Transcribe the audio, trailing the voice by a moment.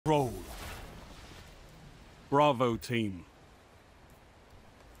Bravo, team.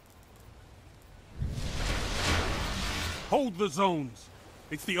 Hold the zones.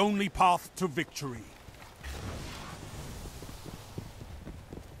 It's the only path to victory.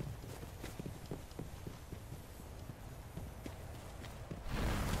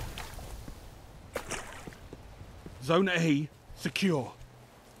 Zone A, secure.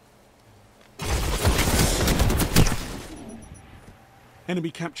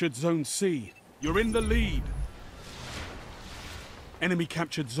 Enemy captured Zone C. You're in the lead. Enemy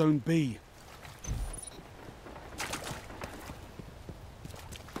captured Zone B.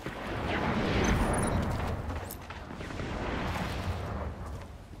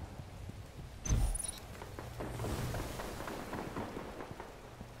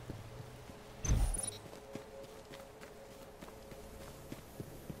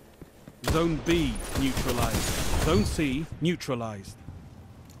 Zone B neutralized. Zone C neutralized.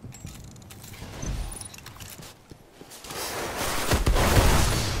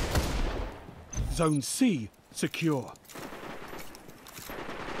 Zone C secure.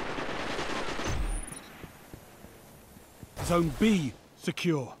 Zone B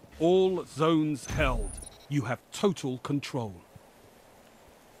secure. All zones held. You have total control.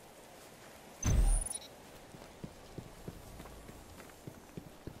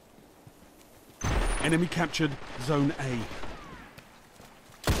 Enemy captured Zone A.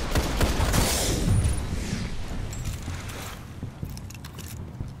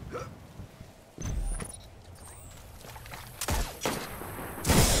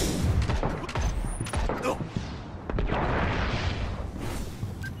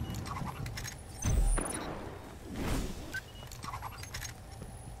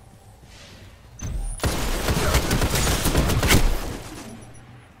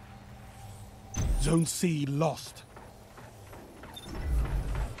 Zone C lost.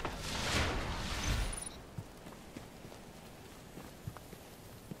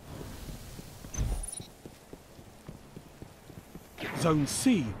 Zone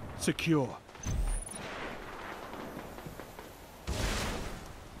C secure.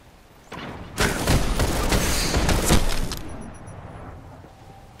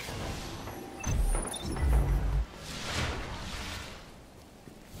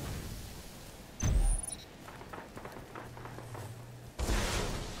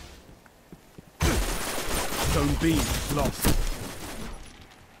 Zone B lost.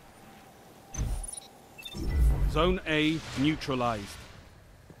 Zone A neutralized.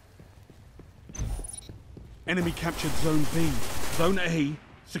 Enemy captured Zone B. Zone A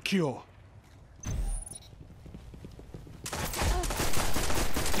secure.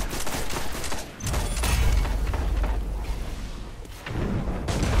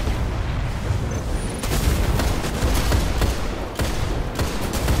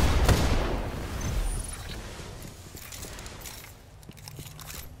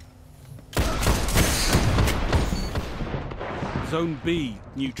 Zone B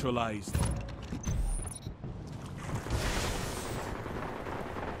neutralized.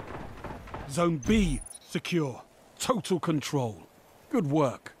 Zone B secure. Total control. Good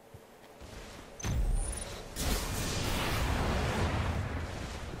work.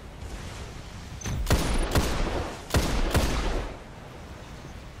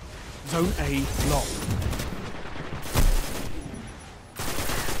 Zone A lost.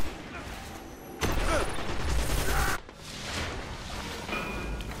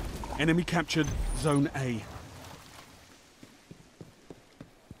 Enemy captured Zone A.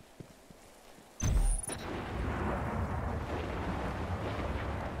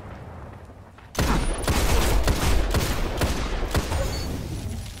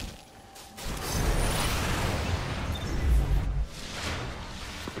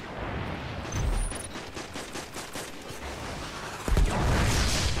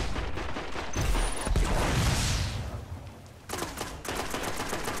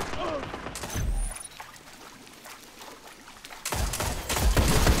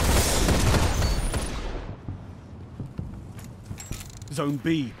 Zone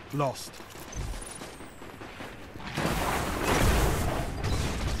B lost.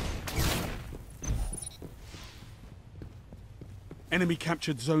 Enemy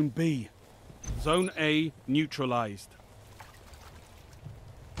captured Zone B. Zone A neutralized.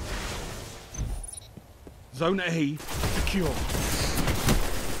 Zone A secure.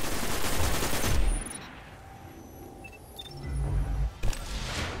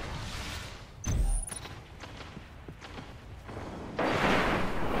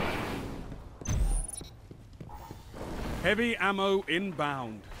 Heavy ammo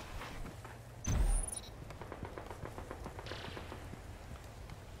inbound.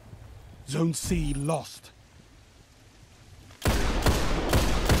 Zone C lost.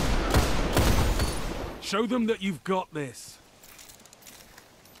 Show them that you've got this.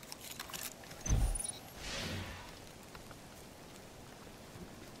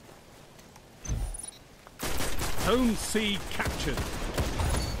 Zone C captured.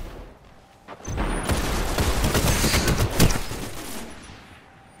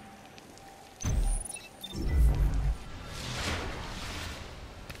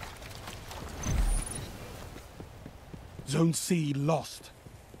 Zone C lost.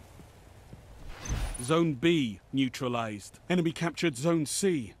 Zone B neutralized. Enemy captured Zone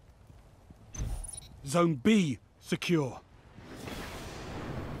C. Zone B secure.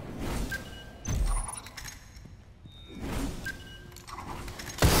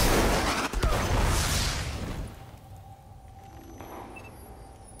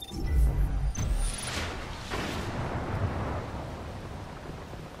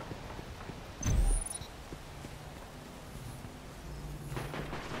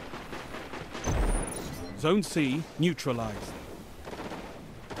 Zone C neutralized.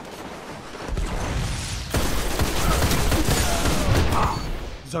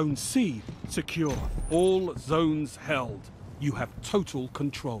 Zone C secure. All zones held. You have total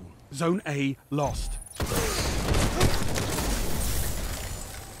control. Zone A lost.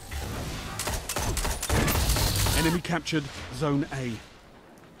 Enemy captured Zone A.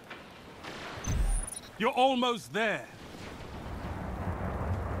 You're almost there.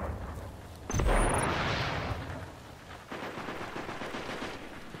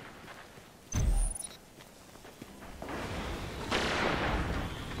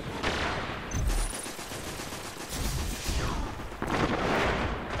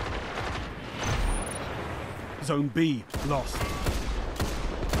 Zone B lost.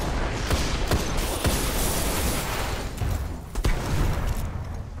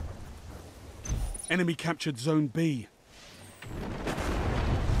 Enemy captured Zone B.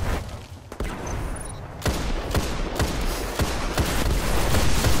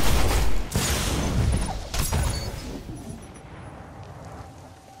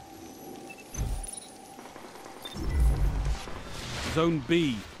 Zone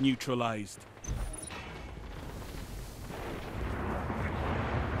B neutralized.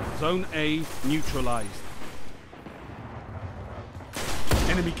 Zone A neutralized.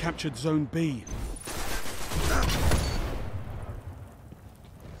 Enemy captured Zone B.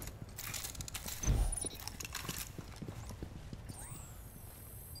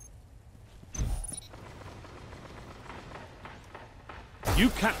 You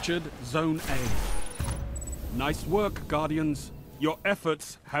captured Zone A. Nice work, Guardians. Your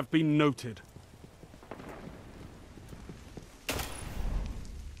efforts have been noted.